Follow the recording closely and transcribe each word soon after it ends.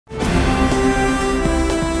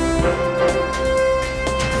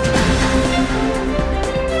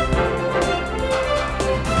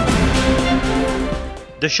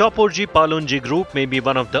The Shapoorji Pallonji Group may be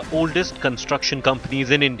one of the oldest construction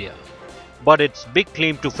companies in India, but its big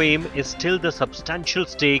claim to fame is still the substantial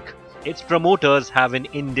stake its promoters have in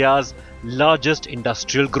India's largest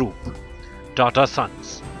industrial group, Tata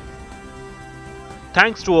Sons.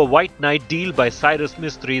 Thanks to a white knight deal by Cyrus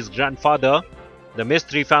Mistry's grandfather, the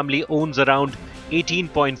Mistry family owns around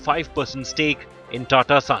 18.5% stake in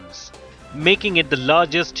Tata Sons, making it the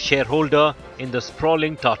largest shareholder in the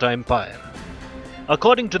sprawling Tata empire.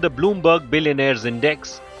 According to the Bloomberg Billionaires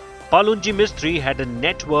Index, Pallonji Mistry had a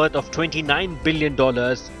net worth of $29 billion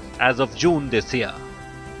as of June this year.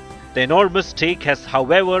 The enormous stake has,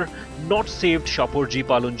 however, not saved Shapoorji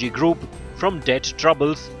Pallonji Group from debt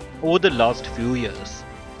troubles over the last few years.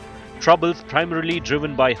 Troubles primarily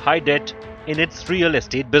driven by high debt in its real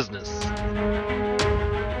estate business.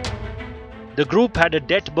 The group had a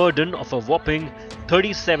debt burden of a whopping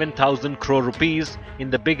 37,000 crore rupees in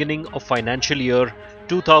the beginning of financial year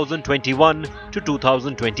 2021 to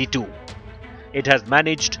 2022. It has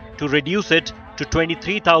managed to reduce it to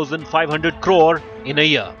 23,500 crore in a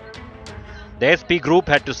year. The SP Group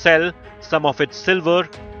had to sell some of its silver,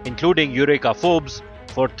 including Eureka Forbes,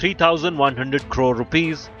 for 3,100 crore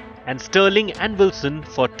rupees and Sterling and Wilson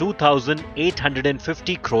for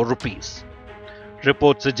 2,850 crore rupees.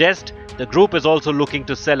 Reports suggest the group is also looking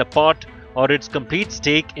to sell a part or its complete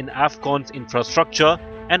stake in Afcon's infrastructure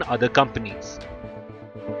and other companies.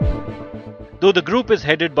 Though the group is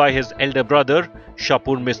headed by his elder brother,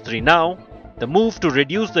 Shapoor Mistry now, the move to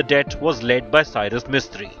reduce the debt was led by Cyrus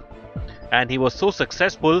Mistry. And he was so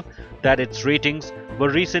successful that its ratings were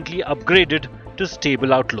recently upgraded to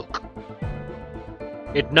stable outlook.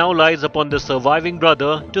 It now lies upon the surviving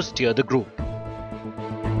brother to steer the group.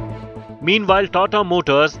 Meanwhile, Tata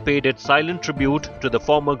Motors paid its silent tribute to the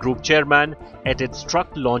former group chairman at its truck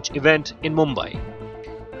launch event in Mumbai.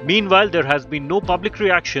 Meanwhile, there has been no public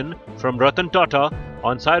reaction from Ratan Tata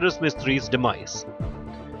on Cyrus Mistry's demise.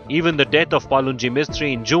 Even the death of Pallonji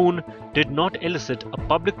Mistry in June did not elicit a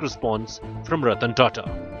public response from Ratan Tata.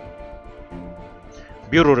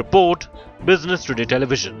 Bureau Report, Business Today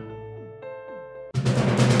Television.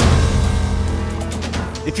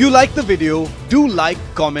 If you like the video, do like,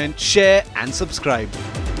 comment, share and subscribe.